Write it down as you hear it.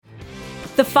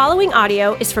The following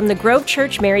audio is from the Grove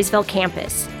Church Marysville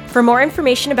campus. For more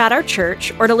information about our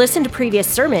church or to listen to previous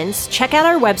sermons, check out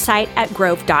our website at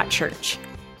grove.church.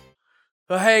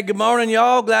 Well, hey, good morning,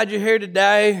 y'all. Glad you're here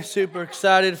today. Super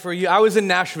excited for you. I was in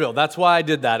Nashville. That's why I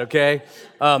did that, okay?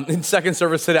 In second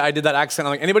service today, I did that accent.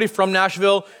 I'm like, anybody from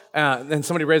Nashville? And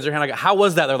somebody raised their hand. I go, how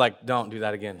was that? They're like, don't do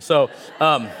that again. So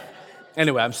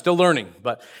anyway, I'm still learning.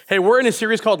 But hey, we're in a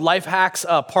series called Life Hacks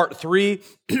Part 3.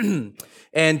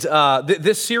 And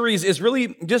this series is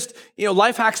really just,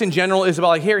 life hacks in general is about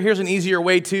like, here's an easier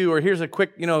way to, or here's a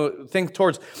quick, thing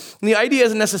towards. And the idea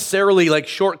isn't necessarily like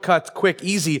shortcuts, quick,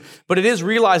 easy, but it is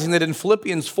realizing that in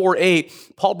Philippians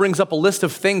 4:8, Paul brings up a list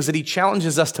of things that he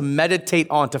challenges us to meditate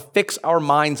on, to fix our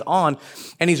minds on,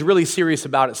 and he's really serious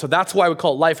about it. So that's why we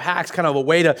call it life hacks, kind of a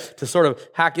way to sort of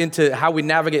hack into how we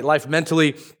navigate life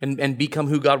mentally and become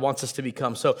who God wants us to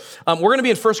become. So we're going to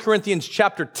be in 1 Corinthians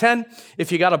chapter 10.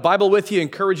 If you got a Bible with you,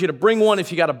 encourage you to bring one.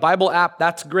 If you got a Bible app,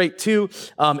 that's great too.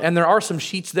 And there are some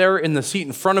sheets there in the seat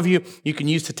in front of you can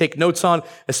use to take notes on,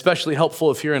 especially helpful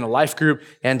if you're in a life group.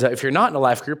 And if you're not in a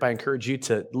life group, I encourage you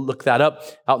to look that up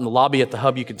out in the lobby at the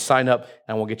hub. You can sign up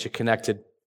and we'll get you connected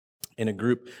in a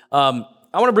group. I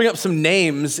want to bring up some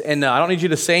names, and I don't need you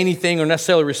to say anything or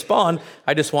necessarily respond.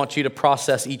 I just want you to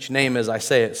process each name as I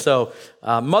say it. So,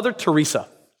 Mother Teresa,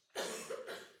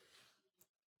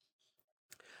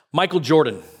 Michael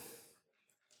Jordan,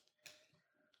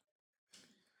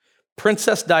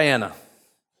 Princess Diana,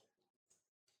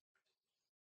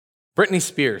 Britney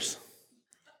Spears,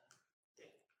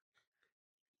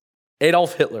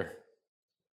 Adolf Hitler,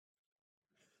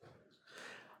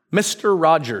 Mr.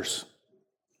 Rogers,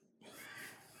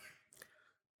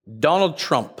 Donald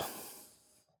Trump,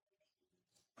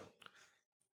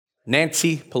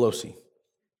 Nancy Pelosi.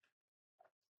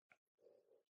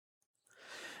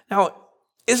 Now,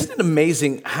 isn't it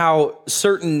amazing how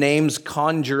certain names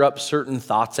conjure up certain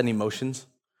thoughts and emotions?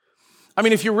 I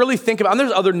mean, if you really think about, and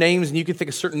there's other names, and you can think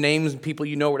of certain names and people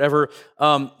whatever,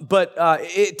 but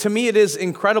to me, it is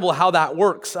incredible how that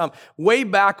works. Way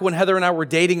back when Heather and I were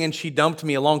dating and she dumped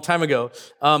me a long time ago,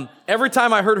 every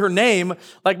time I heard her name,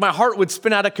 like my heart would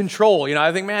spin out of control.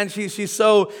 I think, man, she's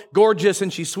so gorgeous,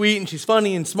 and she's sweet, and she's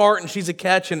funny, and smart, and she's a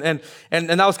catch, and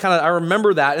that was kind of, I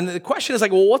remember that. And the question is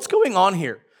like, well, what's going on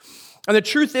here? And the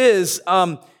truth is,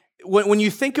 when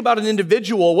you think about an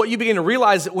individual, what you begin to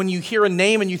realize that when you hear a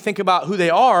name and you think about who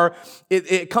they are,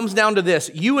 it comes down to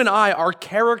this. You and I are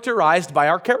characterized by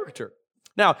our character.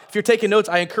 Now, if you're taking notes,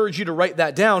 I encourage you to write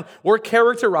that down. We're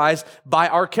characterized by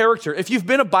our character. If you've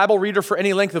been a Bible reader for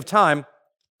any length of time,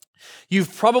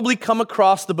 you've probably come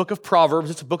across the book of Proverbs.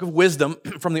 It's a book of wisdom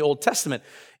from the Old Testament.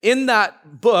 In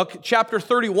that book, chapter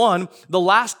 31, the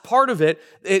last part of it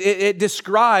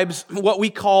describes what we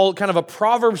call kind of a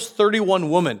Proverbs 31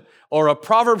 woman or a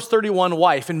Proverbs 31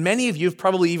 wife. And many of you have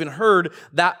probably even heard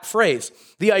that phrase.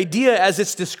 The idea as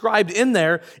it's described in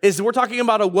there is we're talking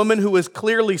about a woman who is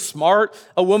clearly smart,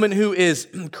 a woman who is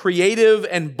creative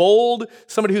and bold,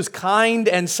 somebody who's kind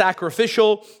and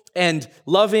sacrificial and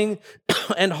loving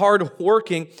and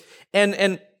hardworking.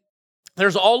 And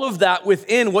there's all of that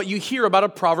within what you hear about a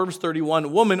Proverbs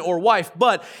 31 woman or wife,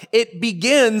 but it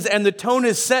begins and the tone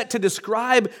is set to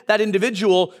describe that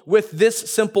individual with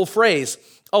this simple phrase: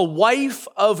 a wife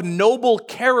of noble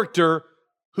character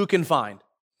who can find.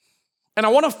 And I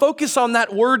want to focus on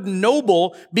that word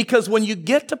noble because when you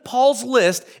get to Paul's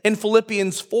list in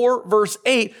Philippians 4 verse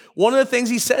 8, one of the things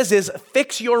he says is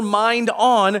fix your mind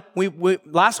on, we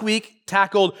last week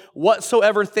tackled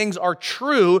whatsoever things are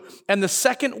true, and the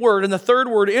second word and the third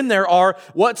word in there are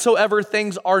whatsoever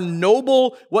things are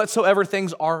noble, whatsoever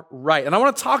things are right. And I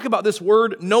want to talk about this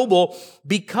word noble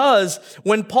because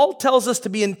when Paul tells us to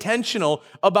be intentional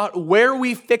about where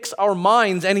we fix our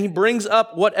minds and he brings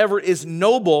up whatever is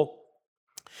noble,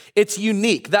 it's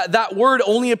unique. That word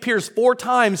only appears 4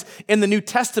 times in the New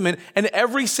Testament, and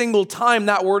every single time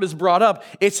that word is brought up,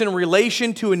 it's in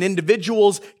relation to an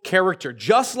individual's character.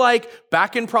 Just like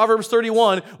back in Proverbs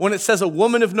 31, when it says a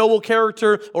woman of noble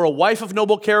character or a wife of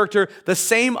noble character, the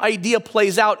same idea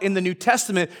plays out in the New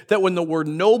Testament, that when the word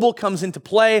noble comes into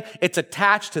play, it's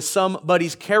attached to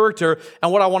somebody's character.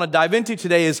 And what I want to dive into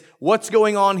today is what's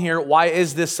going on here? Why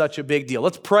is this such a big deal?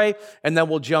 Let's pray, and then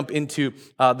we'll jump into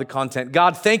the content.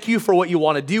 God, thank you for what you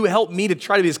want to do. Help me to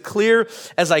try to be as clear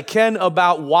as I can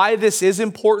about why this is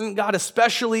important, God,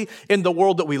 especially in the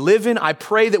world that we live in. I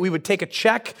pray that we would take a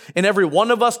check in every one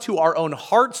of us to our own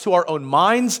hearts, to our own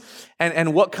minds,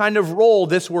 and what kind of role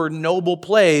this word noble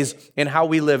plays in how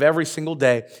we live every single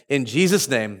day. In Jesus'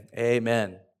 name,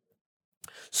 amen.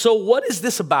 So what is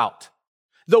this about?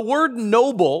 The word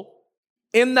noble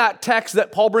in that text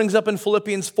that Paul brings up in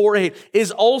Philippians 4:8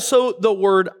 is also the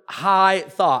word high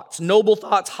thoughts, noble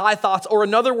thoughts, high thoughts, or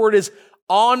another word is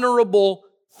honorable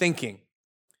thinking.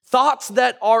 Thoughts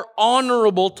that are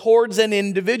honorable towards an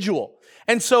individual.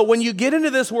 And so when you get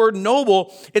into this word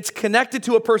noble, it's connected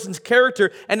to a person's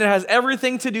character, and it has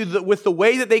everything to do with the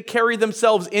way that they carry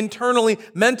themselves internally,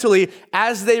 mentally,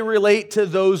 as they relate to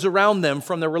those around them,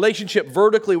 from their relationship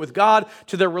vertically with God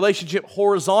to their relationship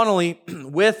horizontally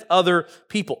with other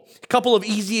people. A couple of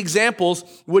easy examples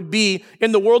would be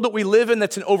in the world that we live in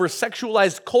that's an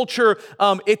over-sexualized culture,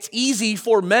 it's easy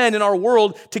for men in our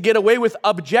world to get away with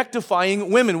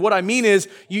objectifying women. What I mean is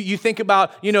you think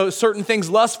about, certain things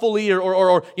lustfully or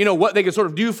what they can sort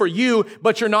of do for you,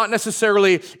 but you're not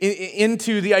necessarily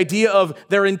into the idea of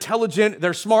they're intelligent,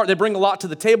 they're smart, they bring a lot to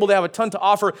the table, they have a ton to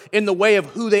offer in the way of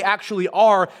who they actually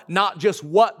are, not just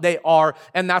what they are,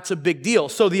 and that's a big deal.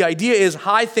 So the idea is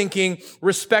high thinking,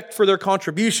 respect for their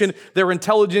contribution, their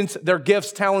intelligence, their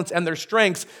gifts, talents, and their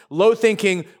strengths. Low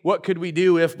thinking, what could we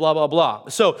do if blah, blah, blah.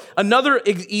 So another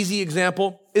easy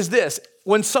example is this.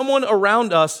 When someone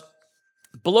around us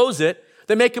blows it,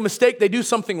 they make a mistake, they do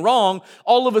something wrong,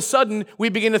 all of a sudden we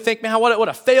begin to think, man, what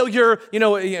a failure,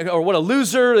 or what a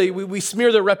loser. We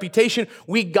smear their reputation.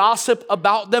 We gossip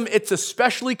about them. It's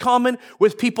especially common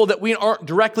with people that we aren't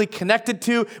directly connected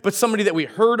to, but somebody that we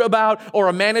heard about, or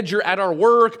a manager at our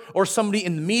work, or somebody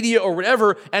in the media or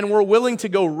whatever, and we're willing to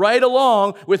go right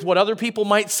along with what other people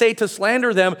might say to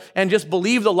slander them and just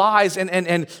believe the lies and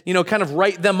kind of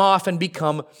write them off and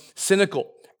become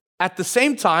cynical. At the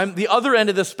same time, the other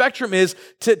end of the spectrum is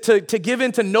to give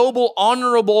into noble,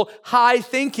 honorable, high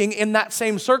thinking in that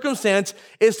same circumstance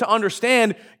is to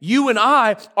understand you and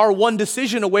I are one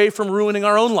decision away from ruining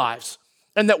our own lives.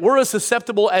 And that we're as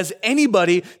susceptible as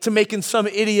anybody to making some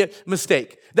idiot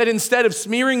mistake. That instead of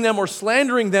smearing them or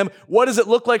slandering them, what does it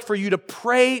look like for you to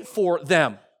pray for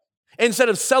them? Instead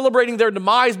of celebrating their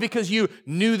demise because you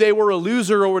knew they were a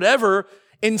loser or whatever,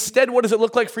 instead, what does it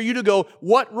look like for you to go,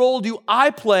 what role do I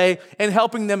play in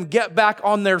helping them get back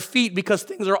on their feet because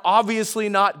things are obviously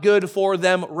not good for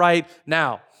them right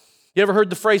now? You ever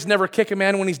heard the phrase, never kick a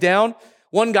man when he's down?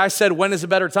 One guy said, when is a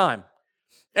better time?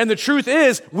 And the truth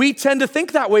is, we tend to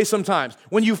think that way sometimes.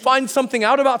 When you find something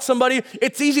out about somebody,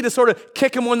 it's easy to sort of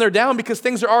kick them when they're down because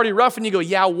things are already rough and you go,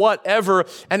 yeah, whatever,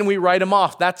 and we write them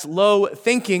off. That's low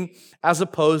thinking as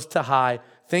opposed to high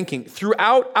thinking.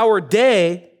 Throughout our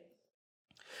day,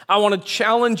 I want to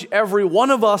challenge every one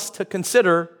of us to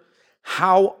consider,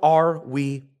 how are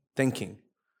we thinking?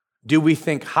 Do we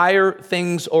think higher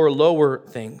things or lower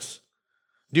things?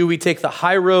 Do we take the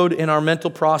high road in our mental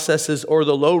processes or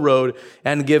the low road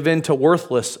and give in to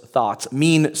worthless thoughts,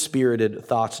 mean-spirited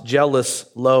thoughts, jealous,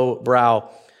 low-brow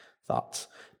thoughts?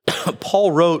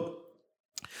 Paul wrote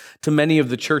to many of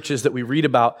the churches that we read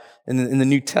about in the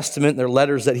New Testament, their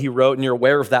letters that he wrote, and you're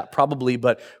aware of that probably,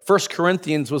 but 1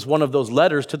 Corinthians was one of those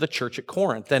letters to the church at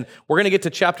Corinth. And we're going to get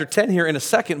to chapter 10 here in a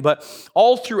second, but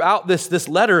all throughout this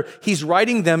letter, he's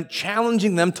writing them,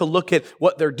 challenging them to look at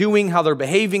what they're doing, how they're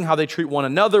behaving, how they treat one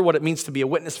another, what it means to be a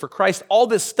witness for Christ, all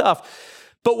this stuff.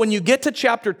 But when you get to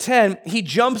chapter 10, he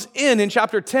jumps in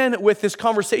chapter 10 with this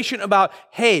conversation about,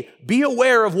 hey, be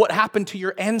aware of what happened to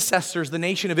your ancestors, the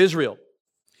nation of Israel.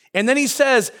 And then he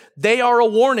says, they are a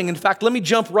warning. In fact, let me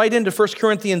jump right into 1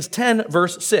 Corinthians 10,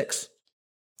 verse 6.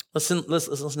 Listen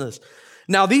to this.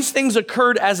 Now, these things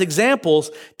occurred as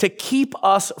examples to keep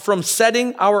us from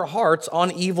setting our hearts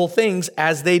on evil things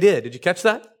as they did. Did you catch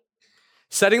that?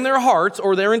 Setting their hearts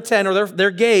or their intent or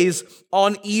their gaze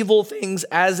on evil things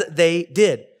as they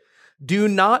did. Do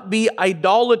not be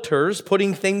idolaters,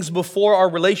 putting things before our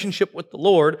relationship with the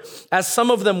Lord, as some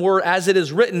of them were, as it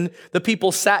is written, the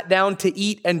people sat down to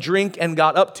eat and drink and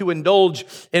got up to indulge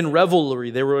in revelry.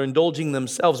 They were indulging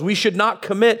themselves. We should not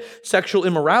commit sexual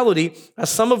immorality, as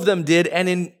some of them did, and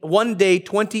in one day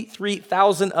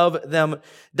 23,000 of them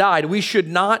died. We should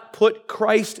not put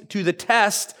Christ to the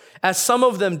test, as some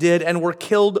of them did and were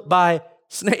killed by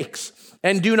snakes.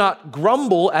 And do not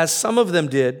grumble, as some of them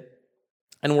did,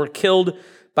 and were killed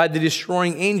by the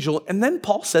destroying angel. And then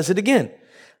Paul says it again.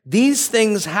 These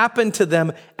things happened to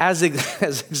them as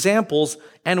examples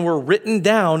and were written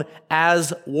down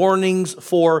as warnings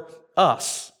for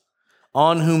us,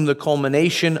 on whom the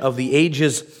culmination of the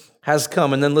ages has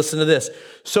come. And then listen to this.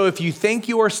 So if you think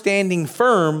you are standing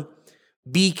firm,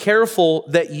 be careful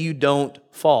that you don't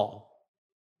fall.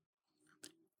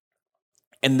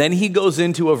 And then he goes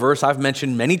into a verse I've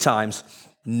mentioned many times.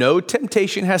 No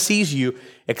temptation has seized you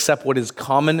except what is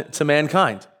common to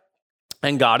mankind.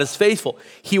 And God is faithful.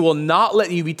 He will not let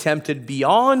you be tempted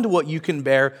beyond what you can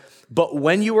bear, But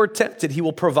when you are tempted, he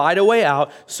will provide a way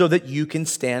out so that you can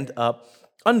stand up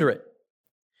under it.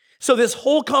 So this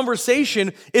whole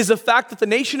conversation is the fact that the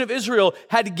nation of Israel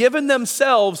had given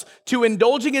themselves to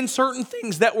indulging in certain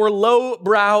things that were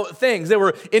lowbrow things. They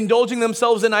were indulging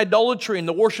themselves in idolatry and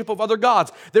the worship of other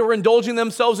gods. They were indulging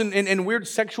themselves in weird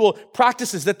sexual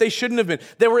practices that they shouldn't have been.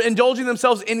 They were indulging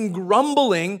themselves in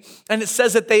grumbling, and it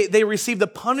says that they received the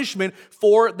punishment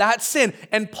for that sin.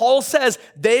 And Paul says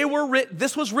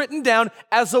this was written down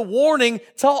as a warning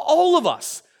to all of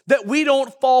us, that we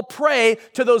don't fall prey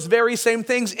to those very same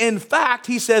things. In fact,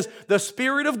 he says, the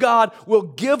Spirit of God will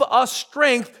give us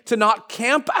strength to not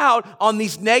camp out on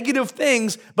these negative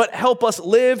things, but help us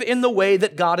live in the way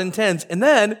that God intends. And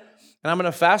then, I'm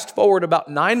going to fast forward about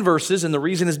 9 verses, and the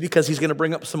reason is because he's going to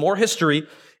bring up some more history.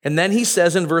 And then he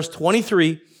says in verse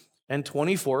 23 and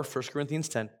 24, 1 Corinthians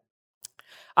 10,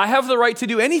 I have the right to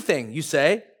do anything, you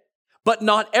say, but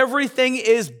not everything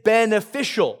is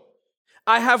beneficial.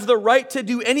 I have the right to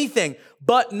do anything,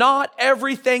 but not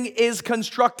everything is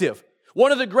constructive.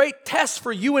 One of the great tests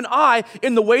for you and I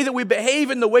in the way that we behave,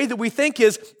 in the way that we think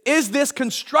is this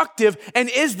constructive and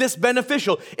is this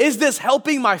beneficial? Is this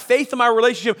helping my faith and my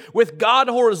relationship with God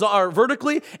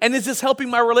vertically? And is this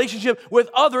helping my relationship with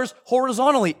others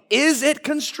horizontally? Is it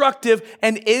constructive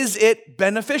and is it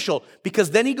beneficial?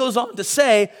 Because then he goes on to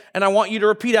say, and I want you to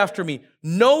repeat after me,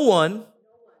 no one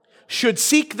should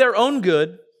seek their own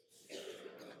good,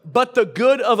 but the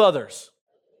good of others.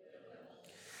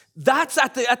 That's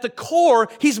at the core.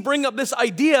 He's bringing up this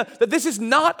idea that this is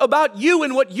not about you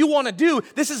and what you want to do.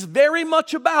 This is very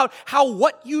much about how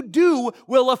what you do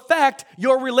will affect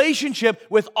your relationship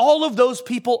with all of those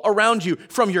people around you,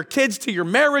 from your kids to your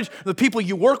marriage, the people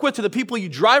you work with, to the people you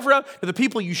drive around, to the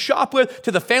people you shop with,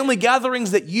 to the family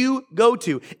gatherings that you go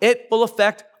to. It will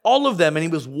affect all of them. And he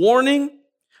was warning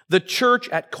the church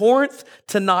at Corinth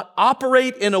to not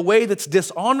operate in a way that's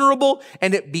dishonorable,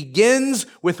 and it begins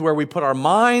with where we put our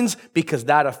minds, because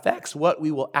that affects what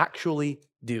we will actually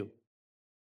do.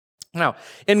 Now,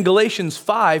 in Galatians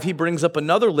 5, he brings up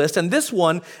another list, and this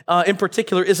one in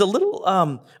particular is a little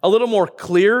more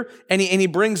clear, and he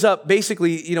brings up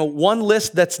basically, one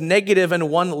list that's negative and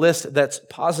one list that's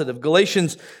positive.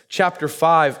 Galatians chapter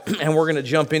 5, and we're going to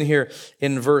jump in here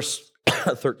in verse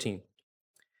 13.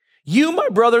 You, my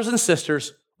brothers and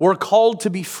sisters, were called to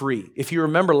be free. If you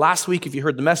remember last week, if you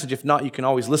heard the message, if not, you can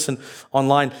always listen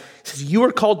online. It says, you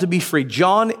are called to be free.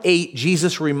 John 8,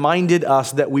 Jesus reminded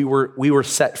us that we were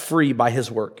set free by his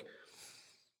work.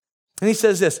 And he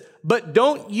says this, but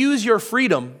don't use your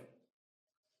freedom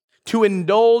to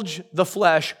indulge the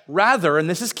flesh. Rather, and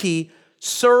this is key,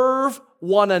 serve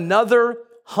one another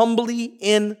humbly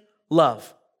in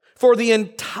love. For the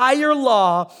entire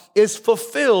law is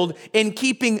fulfilled in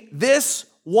keeping this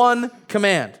one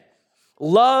command.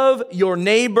 Love your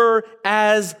neighbor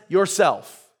as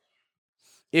yourself.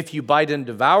 If you bite and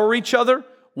devour each other,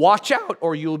 watch out,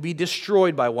 or you will be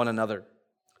destroyed by one another.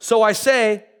 So I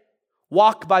say,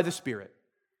 walk by the Spirit.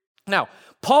 Now,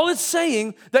 Paul is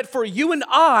saying that for you and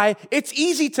I, it's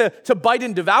easy to bite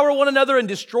and devour one another and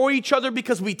destroy each other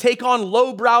because we take on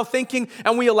lowbrow thinking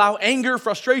and we allow anger,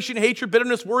 frustration, hatred,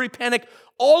 bitterness, worry, panic,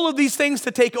 all of these things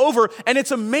to take over. And it's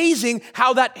amazing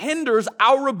how that hinders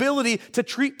our ability to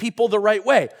treat people the right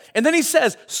way. And then he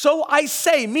says, so I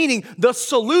say, meaning the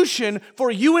solution for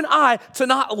you and I to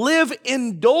not live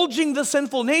indulging the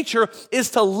sinful nature is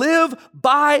to live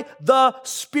by the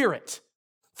Spirit.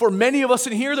 For many of us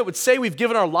in here that would say we've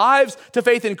given our lives to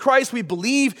faith in Christ, we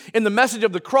believe in the message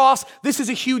of the cross, this is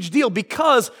a huge deal,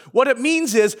 because what it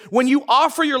means is when you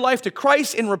offer your life to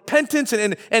Christ in repentance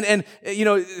and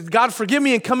God forgive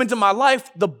me and come into my life,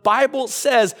 the Bible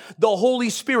says the Holy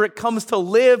Spirit comes to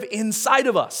live inside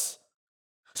of us.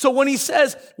 So when he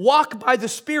says, walk by the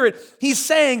Spirit, he's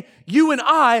saying you and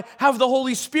I have the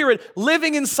Holy Spirit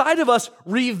living inside of us,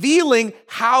 revealing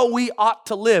how we ought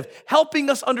to live, helping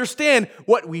us understand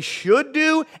what we should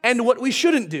do and what we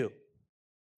shouldn't do.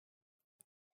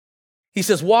 He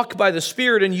says, walk by the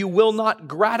Spirit and you will not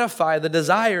gratify the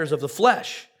desires of the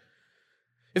flesh.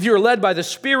 If you're led by the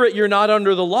Spirit, you're not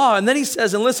under the law. And then he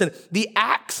says, and listen, the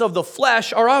acts of the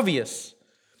flesh are obvious.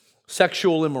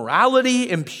 Sexual immorality,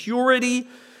 impurity,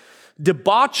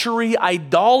 debauchery,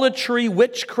 idolatry,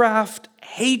 witchcraft,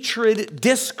 hatred,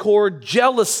 discord,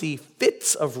 jealousy,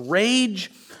 fits of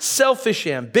rage, selfish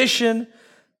ambition,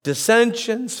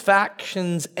 dissensions,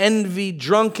 factions, envy,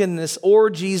 drunkenness,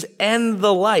 orgies, and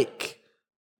the like.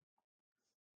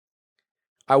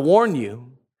 I warn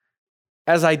you,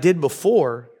 as I did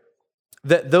before,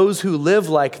 that those who live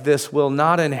like this will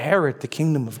not inherit the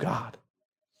kingdom of God.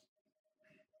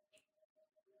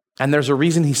 And there's a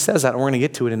reason he says that, and we're going to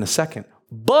get to it in a second.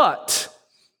 But,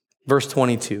 verse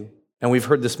 22, and we've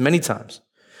heard this many times,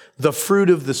 the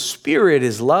fruit of the Spirit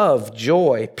is love,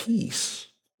 joy, peace,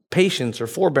 patience or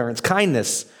forbearance,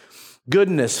 kindness,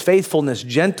 goodness, faithfulness,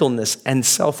 gentleness, and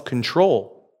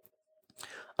self-control.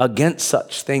 Against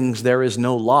such things there is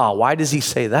no law. Why does he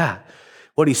say that?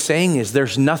 What he's saying is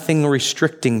there's nothing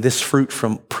restricting this fruit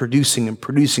from producing and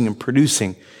producing and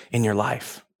producing in your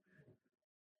life.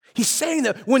 He's saying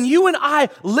that when you and I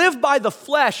live by the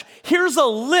flesh, here's a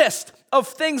list of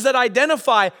things that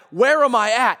identify where am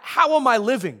I at? How am I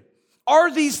living? Are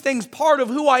these things part of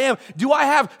who I am? Do I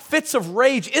have fits of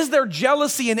rage? Is there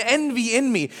jealousy and envy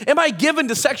in me? Am I given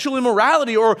to sexual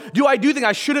immorality, or do I do things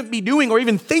I shouldn't be doing, or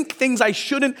even think things I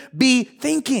shouldn't be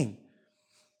thinking?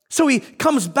 So he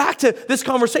comes back to this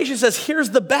conversation and says, here's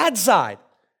the bad side,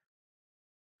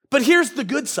 but here's the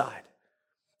good side.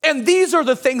 And these are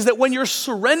the things that when you're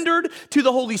surrendered to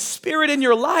the Holy Spirit in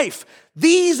your life,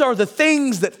 these are the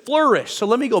things that flourish. So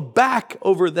let me go back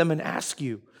over them and ask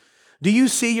you, do you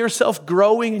see yourself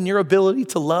growing in your ability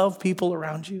to love people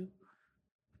around you?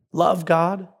 Love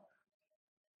God?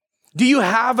 Do you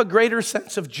have a greater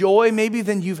sense of joy maybe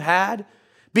than you've had?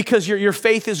 Because your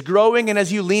faith is growing, and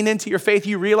as you lean into your faith,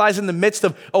 you realize in the midst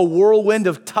of a whirlwind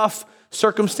of tough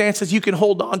circumstances, you can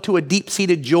hold on to a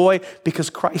deep-seated joy because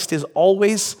Christ is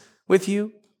always with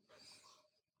you?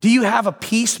 Do you have a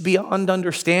peace beyond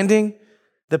understanding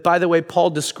that, by the way,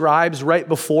 Paul describes right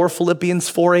before Philippians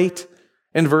 4:8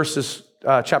 in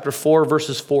chapter 4,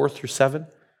 verses 4 through 7?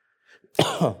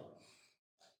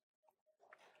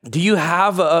 Do you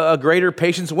have a greater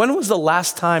patience? When was the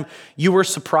last time you were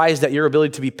surprised at your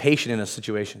ability to be patient in a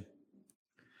situation?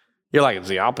 You're like, it's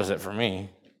the opposite for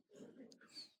me.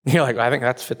 You're like, I think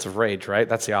that's fits of rage, right?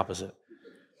 That's the opposite.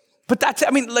 But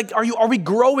are we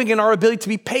growing in our ability to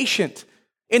be patient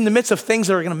in the midst of things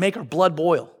that are going to make our blood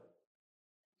boil?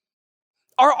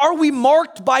 Are we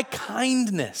marked by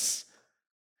kindness?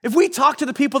 If we talk to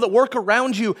the people that work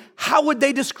around you, how would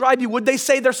they describe you? Would they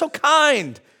say they're so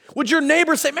kind? Would your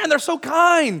neighbor say, man, they're so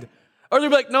kind? Or they'd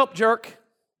be like, nope, jerk.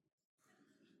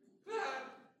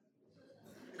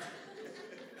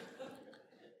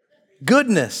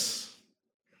 Goodness,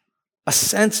 a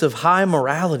sense of high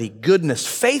morality, goodness,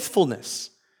 faithfulness,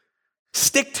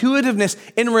 stick-to-itiveness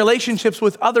in relationships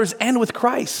with others and with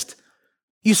Christ.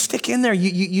 You stick in there,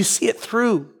 you see it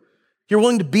through. You're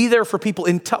willing to be there for people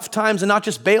in tough times and not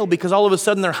just bail because all of a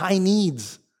sudden they're high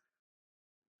needs.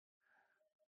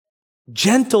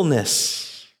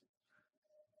 Gentleness,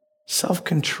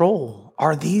 self-control.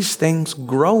 Are these things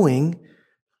growing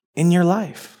in your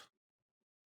life?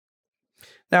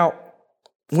 Now,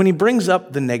 when he brings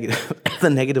up the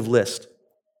negative list,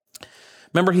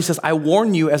 remember he says, I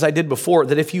warn you, as I did before,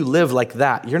 that if you live like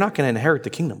that, you're not going to inherit the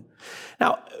kingdom.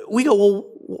 Now, we go, well,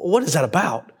 what is that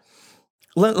about?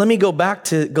 Let me go back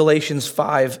to Galatians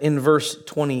 5 in verse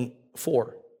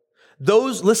 24.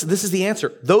 Listen, this is the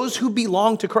answer. Those who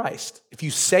belong to Christ, if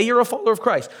you say you're a follower of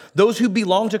Christ, those who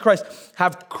belong to Christ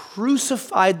have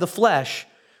crucified the flesh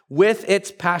with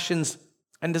its passions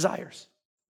and desires.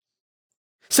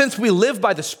 Since we live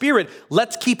by the Spirit,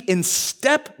 let's keep in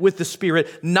step with the Spirit,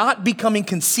 not becoming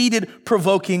conceited,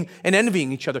 provoking, and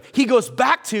envying each other. He goes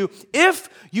back to, if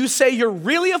you say you're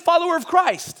really a follower of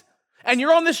Christ, and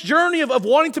you're on this journey of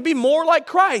wanting to be more like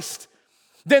Christ,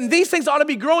 then these things ought to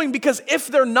be growing, because if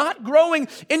they're not growing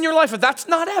in your life, if that's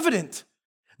not evident,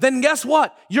 then guess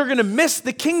what? You're going to miss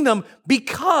the kingdom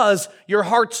because your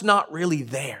heart's not really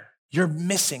there. You're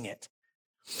missing it.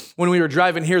 When we were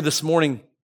driving here this morning,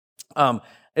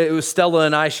 it was Stella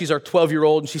and I. She's our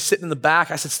 12-year-old, and she's sitting in the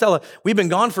back. I said, Stella, we've been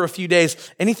gone for a few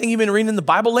days. Anything you've been reading in the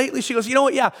Bible lately? She goes, you know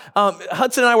what? Yeah,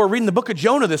 Hudson and I were reading the book of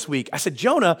Jonah this week. I said,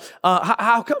 Jonah?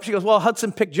 How come? She goes, well,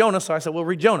 Hudson picked Jonah, so I said, we'll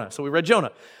read Jonah. So we read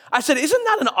Jonah. I said, isn't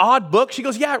that an odd book? She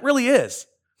goes, yeah, it really is.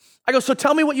 I go, so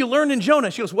tell me what you learned in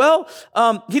Jonah. She goes, well,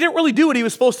 he didn't really do what he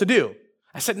was supposed to do.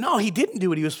 I said, no, he didn't do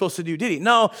what he was supposed to do, did he?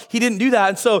 No, he didn't do that.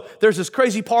 And so there's this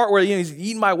crazy part where he's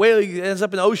eaten by a whale, he ends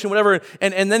up in the ocean, whatever,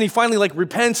 and then he finally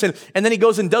repents, and then he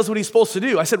goes and does what he's supposed to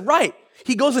do. I said, right.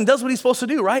 He goes and does what he's supposed to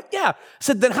do, right? Yeah. I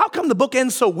said, then how come the book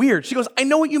ends so weird? She goes, I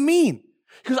know what you mean.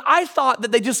 Because I thought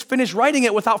that they just finished writing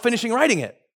it without finishing writing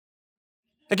it.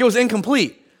 Like it was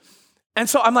incomplete. And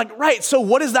so I'm like, right, so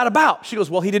what is that about? She goes,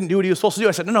 well, he didn't do what he was supposed to do.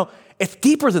 I said, no, it's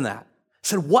deeper than that. I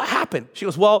said, what happened? She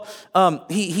goes, well,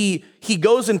 he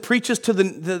goes and preaches to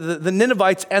the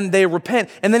Ninevites, and they repent,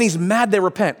 and then he's mad they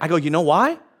repent. I go, you know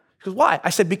why? She goes, why?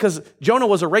 I said, because Jonah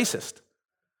was a racist.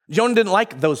 Jonah didn't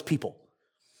like those people.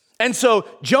 And so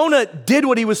Jonah did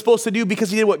what he was supposed to do because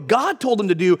he did what God told him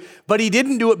to do, but he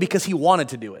didn't do it because he wanted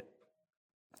to do it.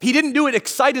 He didn't do it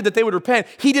excited that they would repent.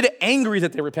 He did it angry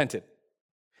that they repented.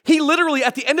 He literally,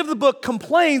 at the end of the book,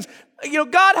 complains,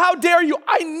 God, how dare you?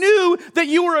 I knew that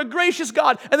you were a gracious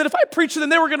God, and that if I preached to them,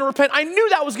 they were going to repent. I knew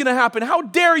that was going to happen. How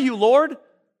dare you, Lord?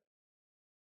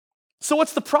 So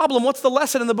what's the problem? What's the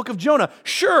lesson in the book of Jonah?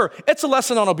 Sure, it's a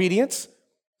lesson on obedience,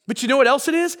 but you know what else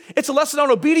it is? It's a lesson on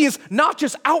obedience, not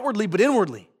just outwardly, but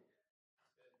inwardly.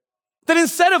 That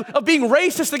instead of being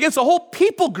racist against a whole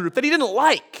people group that he didn't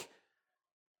like,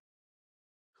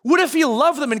 what if he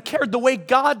loved them and cared the way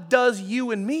God does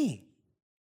you and me?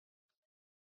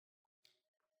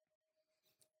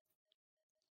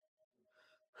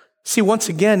 See, once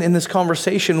again, in this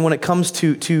conversation, when it comes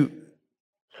to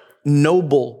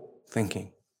noble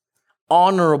thinking,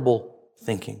 honorable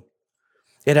thinking,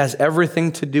 it has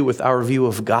everything to do with our view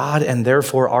of God and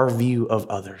therefore our view of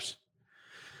others.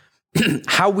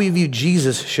 How we view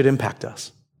Jesus should impact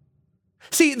us.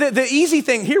 See, the easy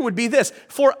thing here would be this.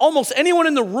 For almost anyone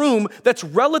in the room that's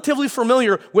relatively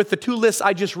familiar with the two lists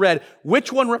I just read,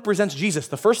 which one represents Jesus?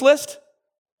 The first list?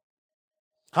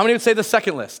 How many would say the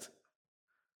second list?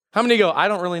 How many go, I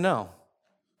don't really know?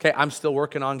 Okay, I'm still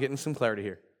working on getting some clarity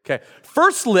here. Okay,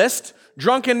 first list,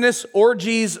 drunkenness,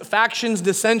 orgies, factions,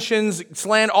 dissensions,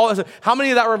 slander, all that. How many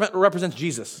of that represents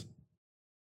Jesus?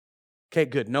 Okay,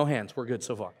 good. No hands. We're good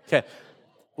so far. Okay.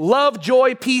 Love,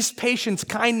 joy, peace, patience,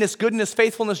 kindness, goodness,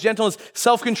 faithfulness, gentleness,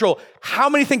 self-control. How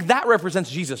many think that represents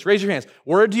Jesus? Raise your hands.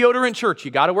 We're a deodorant church.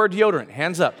 You got to wear deodorant.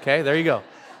 Hands up. Okay, there you go.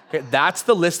 Okay, that's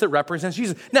the list that represents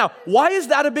Jesus. Now, why is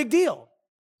that a big deal?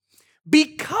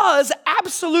 Because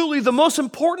absolutely the most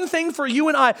important thing for you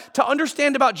and I to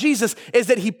understand about Jesus is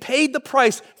that he paid the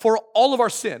price for all of our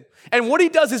sin. And what he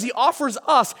does is he offers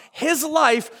us his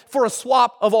life for a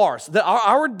swap of ours.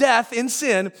 Our death in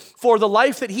sin for the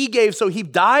life that he gave. So he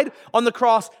died on the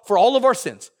cross for all of our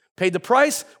sins. Paid the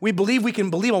price. We believe we can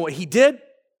believe on what he did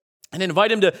and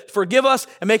invite him to forgive us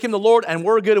and make him the Lord, and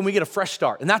we're good and we get a fresh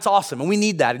start. And that's awesome. And we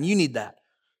need that and you need that.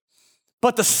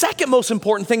 But the second most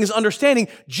important thing is understanding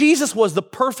Jesus was the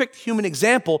perfect human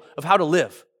example of how to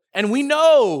live. And we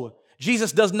know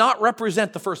Jesus does not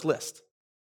represent the first list.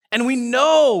 And we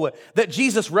know that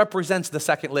Jesus represents the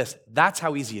second list. That's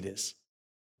how easy it is.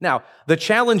 Now, the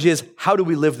challenge is, how do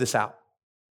we live this out?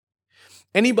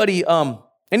 Anybody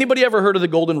ever heard of the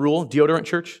golden rule, deodorant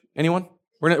church? Anyone?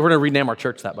 We're gonna rename our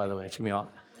church that, by the way. It's gonna be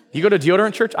awesome. You go to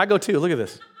deodorant church? I go too. Look at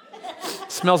this.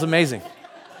 It smells amazing.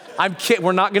 I'm kidding.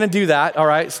 We're not going to do that, all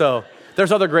right? So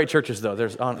there's other great churches, though.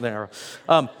 There's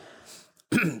the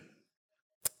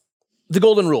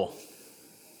golden rule.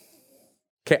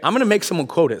 Okay, I'm going to make someone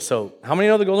quote it. So how many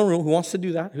know the golden rule? Who wants to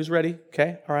do that? Who's ready?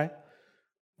 Okay, all right.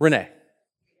 Renee.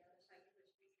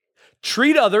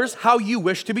 Treat others how you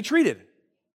wish to be treated.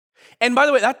 And by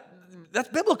the way, that's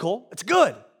biblical. It's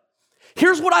good.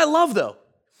 Here's what I love, though.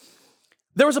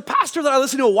 There was a pastor that I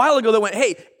listened to a while ago that went,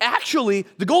 hey, actually,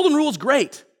 the golden rule is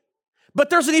great. But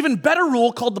there's an even better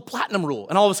rule called the platinum rule.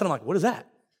 And all of a sudden, I'm like, what is that?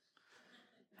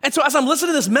 And so as I'm listening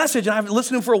to this message, and I've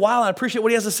listened to him for a while, and I appreciate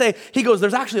what he has to say, he goes,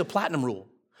 there's actually a platinum rule.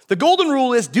 The golden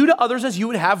rule is do to others as you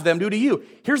would have them do to you.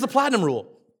 Here's the platinum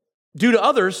rule. Do to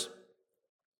others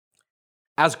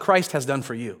as Christ has done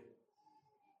for you.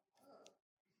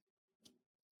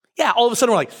 Yeah, all of a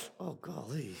sudden, we're like, oh,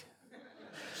 golly.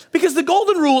 Because the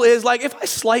golden rule is like, if I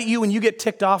slight you and you get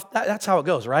ticked off, that's how it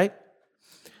goes, right?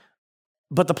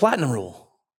 But the platinum rule,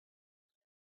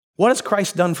 what has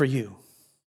Christ done for you?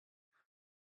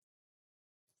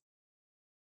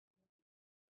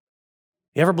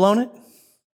 You ever blown it?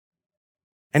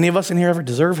 Any of us in here ever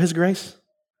deserve his grace,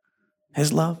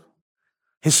 his love,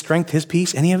 his strength, his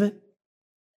peace, any of it?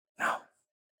 No.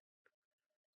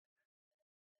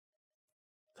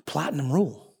 The platinum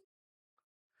rule.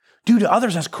 Do to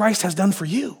others as Christ has done for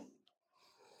you.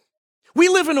 We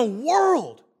live in a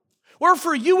world where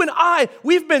for you and I,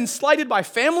 we've been slighted by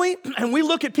family, and we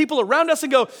look at people around us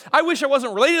and go, I wish I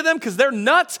wasn't related to them because they're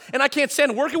nuts, and I can't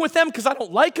stand working with them because I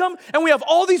don't like them. And we have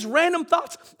all these random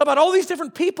thoughts about all these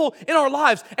different people in our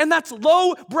lives, and that's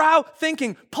low-brow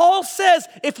thinking. Paul says,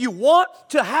 if you want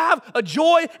to have a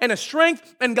joy and a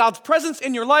strength and God's presence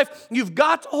in your life, you've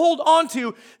got to hold on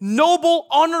to noble,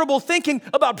 honorable thinking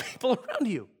about people around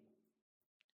you.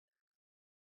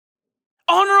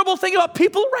 Honorable thinking about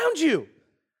people around you.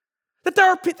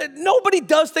 That nobody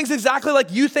does things exactly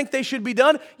like you think they should be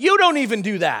done. You don't even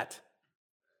do that.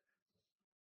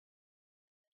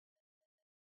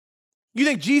 You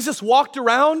think Jesus walked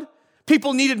around?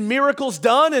 People needed miracles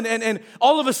done, and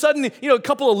all of a sudden, a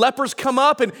couple of lepers come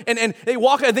up and they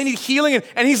walk and they need healing,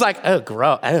 and he's like, oh,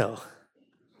 gross, ew.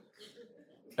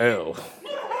 Ew.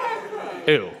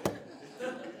 Ew.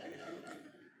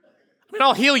 I mean,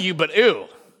 I'll heal you, but ew.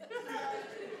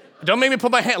 Don't make me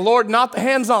put my hand, Lord, not the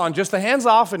hands on, just the hands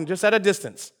off and just at a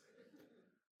distance.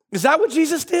 Is that what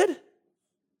Jesus did?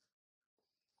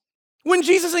 When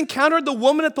Jesus encountered the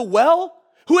woman at the well,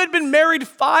 who had been married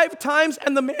 5 times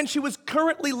and the man she was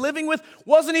currently living with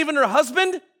wasn't even her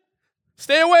husband?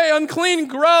 Stay away, unclean,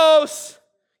 gross.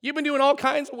 You've been doing all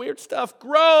kinds of weird stuff,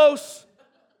 gross.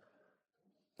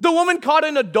 The woman caught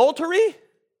in adultery?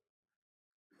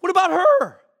 What about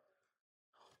her?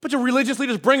 Bunch of religious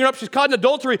leaders bring her up. She's caught in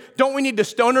adultery. Don't we need to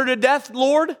stone her to death,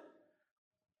 Lord?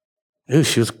 Ew,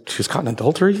 she was caught in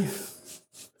adultery?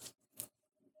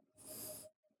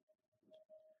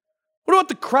 What about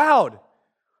the crowd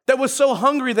that was so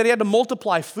hungry that he had to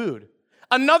multiply food?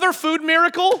 Another food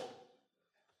miracle?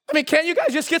 I mean, can't you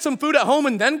guys just get some food at home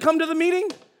and then come to the meeting?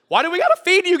 Why do we got to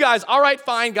feed you guys? All right,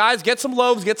 fine, guys, get some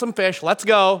loaves, get some fish. Let's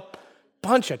go.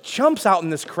 Bunch of chumps out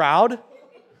in this crowd.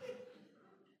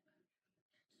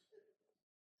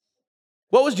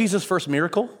 What was Jesus' first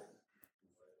miracle?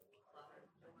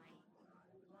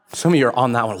 Some of you are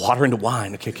on that one, water into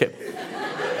wine. Okay.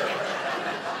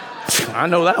 I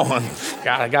know that one.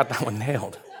 God, I got that one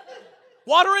nailed.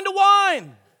 Water into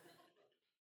wine.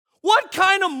 What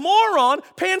kind of moron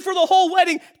paying for the whole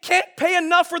wedding can't pay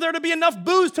enough for there to be enough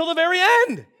booze till the very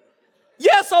end?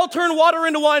 Yes, I'll turn water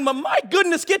into wine, but my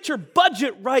goodness, get your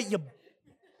budget right, you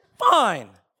fine.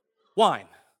 Wine.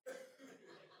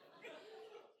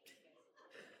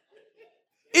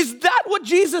 Is that what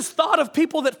Jesus thought of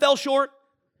people that fell short?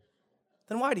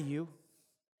 Then why do you?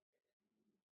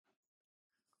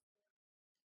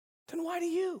 Then why do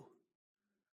you?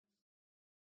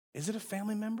 Is it a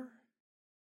family member?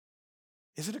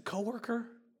 Is it a coworker?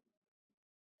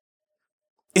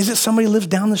 Is it somebody who lives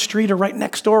down the street or right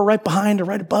next door, or right behind, or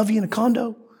right above you in a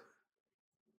condo?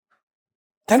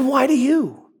 Then why do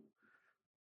you?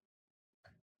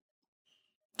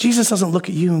 Jesus doesn't look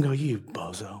at you and go, you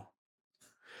bozo.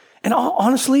 And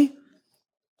honestly,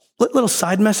 little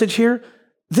side message here,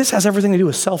 this has everything to do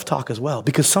with self-talk as well,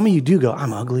 because some of you do go,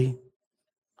 I'm ugly,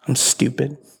 I'm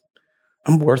stupid,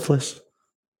 I'm worthless.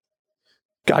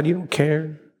 God, you don't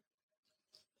care.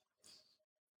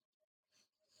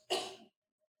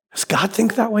 Does God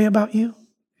think that way about you?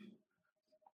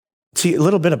 See, a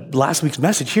little bit of last week's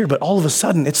message here, but all of a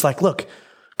sudden it's like, look,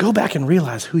 go back and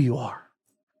realize who you are.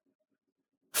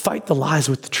 Fight the lies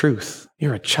with the truth.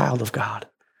 You're a child of God.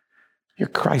 You're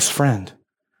Christ's friend.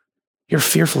 You're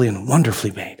fearfully and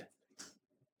wonderfully made.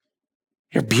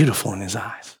 You're beautiful in his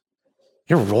eyes.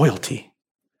 You're royalty.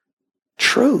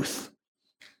 Truth.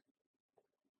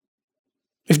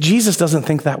 If Jesus doesn't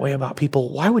think that way about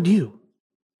people, why would you?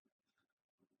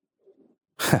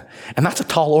 And that's a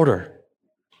tall order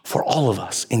for all of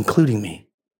us, including me.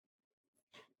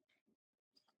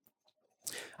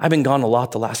 I've been gone a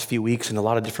lot the last few weeks in a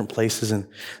lot of different places, and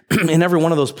in every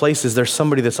one of those places, there's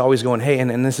somebody that's always going, hey,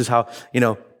 and this is how,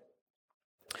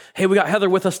 hey, we got Heather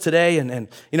with us today, and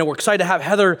we're excited to have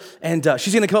Heather, and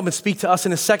she's going to come up and speak to us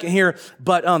in a second here,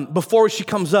 but before she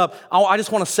comes up, I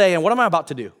just want to say, and what am I about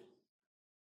to do?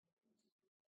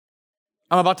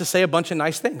 I'm about to say a bunch of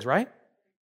nice things, right?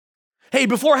 Hey,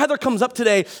 before Heather comes up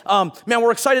today, man,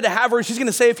 we're excited to have her, and she's going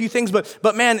to say a few things,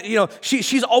 but man,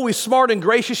 she's always smart and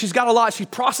gracious. She's got a lot. She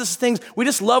processes things. We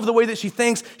just love the way that she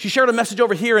thinks. She shared a message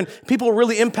over here, and people were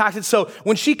really impacted. So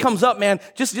when she comes up, man,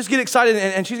 just get excited,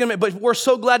 and she's going to, but we're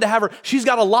so glad to have her. She's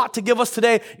got a lot to give us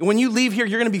today. When you leave here,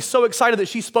 you're going to be so excited that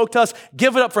she spoke to us.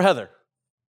 Give it up for Heather.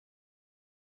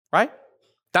 Right?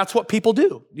 That's what people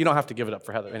do. You don't have to give it up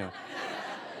for Heather anyway.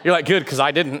 You're like, good, because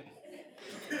I didn't.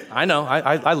 I know,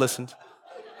 I listened.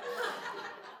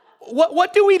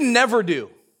 What do we never do?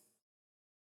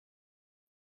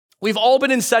 We've all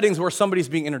been in settings where somebody's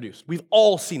being introduced. We've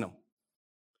all seen them.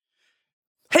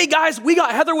 Hey guys, we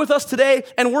got Heather with us today,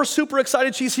 and we're super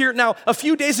excited she's here. Now, a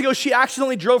few days ago, she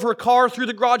accidentally drove her car through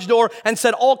the garage door and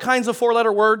said all kinds of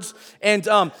 4-letter words, and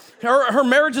her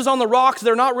marriage is on the rocks.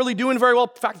 They're not really doing very well.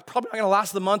 In fact, it's probably not going to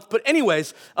last the month. But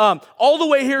anyways, all the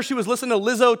way here, she was listening to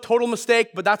Lizzo, total mistake,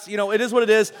 but that's, it is what it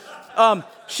is.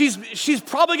 She's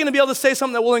probably going to be able to say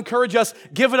something that will encourage us.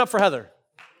 Give it up for Heather.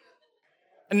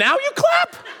 And now you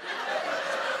clap?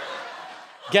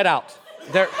 Get out.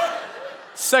 There.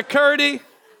 Security.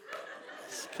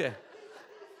 Okay.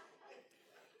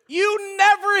 You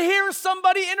never hear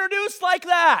somebody introduced like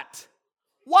that.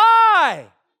 Why?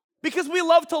 Because we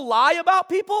love to lie about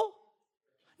people?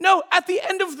 No, at the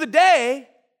end of the day,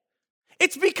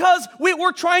 it's because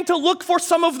we're trying to look for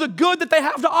some of the good that they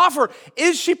have to offer.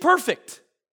 Is she perfect?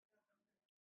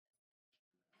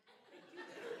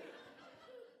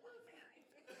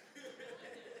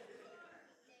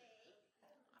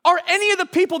 Are any of the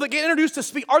people that get introduced to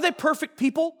speak, are they perfect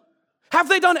people? Have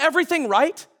they done everything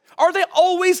right? Are they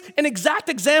always an exact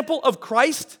example of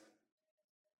Christ?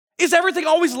 Is everything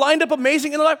always lined up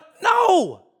amazing in their life?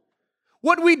 No.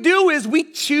 What we do is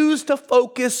we choose to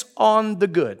focus on the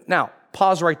good. Now,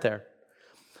 pause right there.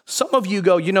 Some of you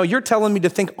go, you're telling me to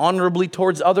think honorably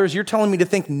towards others. You're telling me to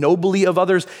think nobly of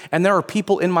others. And there are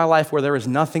people in my life where there is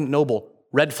nothing noble.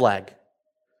 Red flag.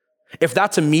 If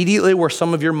that's immediately where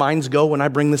some of your minds go when I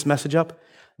bring this message up,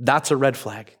 that's a red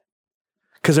flag.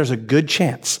 Because there's a good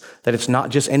chance that it's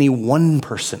not just any one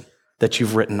person that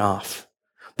you've written off,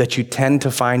 that you tend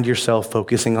to find yourself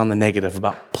focusing on the negative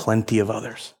about plenty of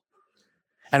others.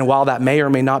 And while that may or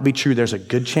may not be true, there's a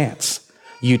good chance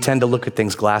you tend to look at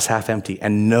things glass half empty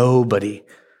and nobody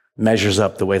measures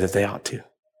up the way that they ought to.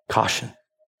 Caution.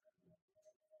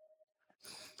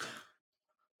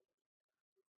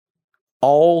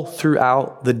 All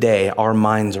throughout the day, our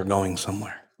minds are going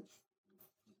somewhere.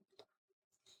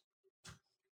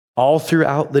 All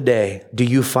throughout the day, do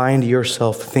you find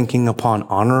yourself thinking upon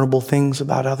honorable things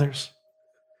about others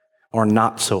or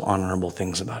not so honorable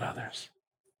things about others?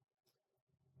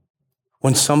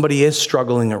 When somebody is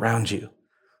struggling around you,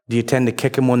 do you tend to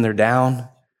kick them when they're down,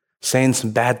 saying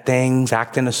some bad things,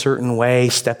 acting a certain way,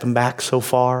 stepping back so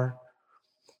far?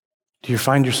 Do you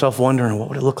find yourself wondering, what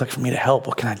would it look like for me to help?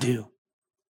 What can I do?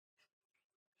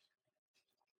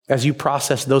 As you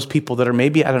process those people that are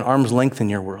maybe at an arm's length in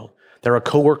your world, they're a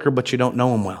coworker, but you don't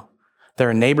know them well.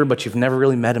 They're a neighbor, but you've never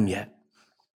really met them yet.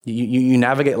 You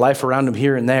navigate life around them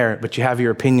here and there, but you have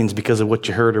your opinions because of what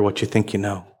you heard or what you think you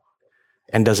know.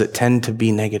 And does it tend to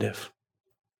be negative?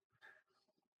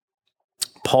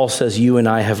 Paul says you and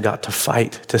I have got to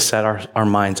fight to set our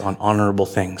minds on honorable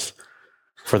things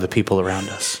for the people around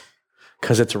us.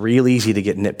 Because it's real easy to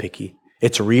get nitpicky.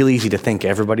 It's real easy to think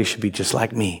everybody should be just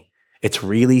like me. It's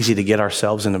real easy to get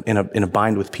ourselves in a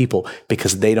bind with people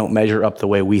because they don't measure up the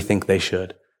way we think they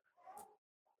should.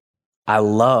 I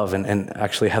love, and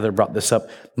actually Heather brought this up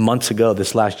months ago,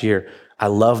 this last year, I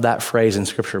love that phrase in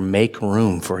Scripture, make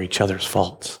room for each other's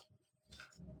faults.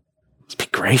 Let's be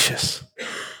gracious.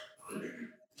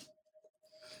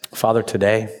 Father,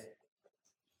 today,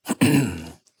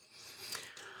 I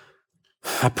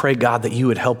pray, God, that you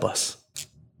would help us.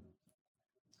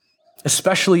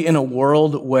 Especially in a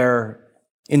world where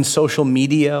in social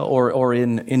media or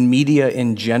in media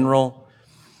in general,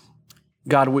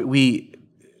 God, we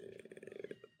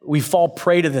fall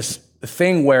prey to this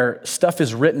thing where stuff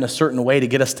is written a certain way to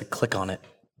get us to click on it.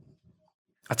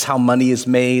 That's how money is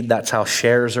made. That's how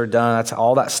shares are done. That's how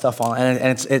all that stuff on,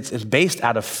 and it's based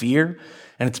out of fear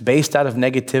and it's based out of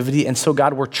negativity. And so,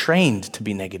 God, we're trained to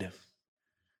be negative.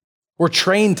 We're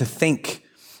trained to think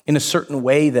in a certain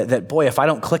way that, boy, if I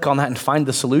don't click on that and find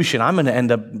the solution, I'm going to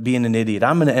end up being an idiot.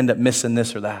 I'm going to end up missing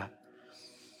this or that.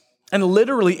 And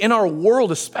literally in our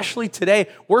world, especially today,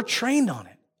 we're trained on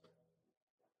it.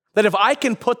 That if I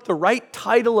can put the right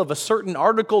title of a certain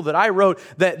article that I wrote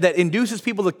that induces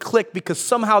people to click because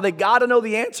somehow they got to know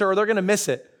the answer or they're going to miss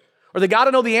it. Or they got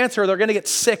to know the answer or they're going to get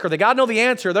sick. Or they got to know the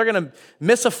answer or they're going to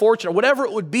miss a fortune. Or whatever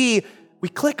it would be, we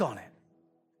click on it.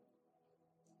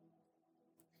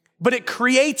 But it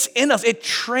creates in us, it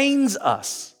trains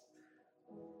us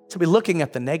to be looking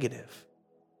at the negative.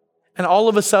 And all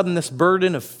of a sudden, this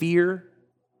burden of fear,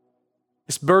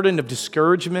 this burden of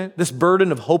discouragement, this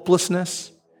burden of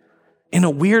hopelessness, in a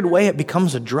weird way, it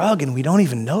becomes a drug and we don't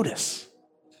even notice.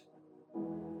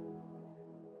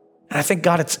 And I think,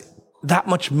 God, it's that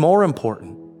much more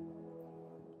important.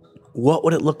 What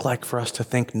would it look like for us to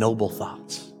think noble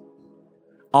thoughts,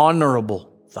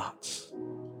 honorable thoughts?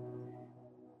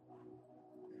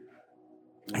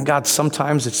 And God,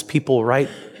 sometimes it's people right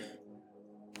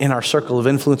in our circle of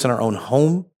influence in our own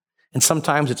home. And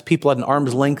sometimes it's people at an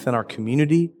arm's length in our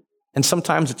community. And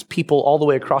sometimes it's people all the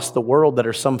way across the world that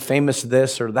are some famous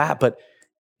this or that. But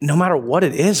no matter what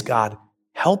it is, God,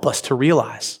 help us to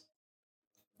realize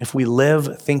if we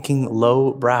live thinking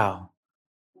low brow,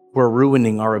 we're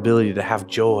ruining our ability to have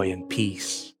joy and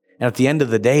peace. And at the end of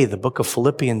the day, the book of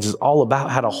Philippians is all about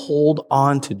how to hold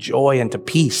on to joy and to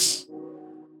peace.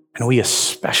 And we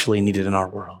especially need it in our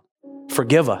world.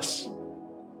 Forgive us.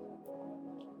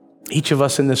 Each of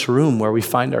us in this room where we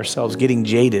find ourselves getting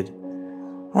jaded,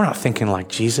 we're not thinking like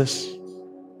Jesus.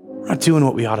 We're not doing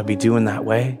what we ought to be doing that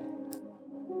way.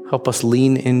 Help us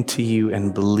lean into you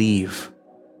and believe.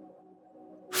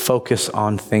 Focus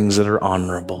on things that are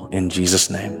honorable. In Jesus'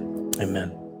 name,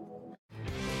 amen.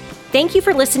 Thank you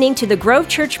for listening to the Grove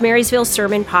Church Marysville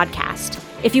Sermon Podcast.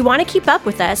 If you want to keep up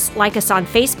with us, like us on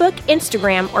Facebook,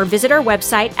 Instagram, or visit our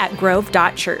website at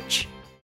grove.church.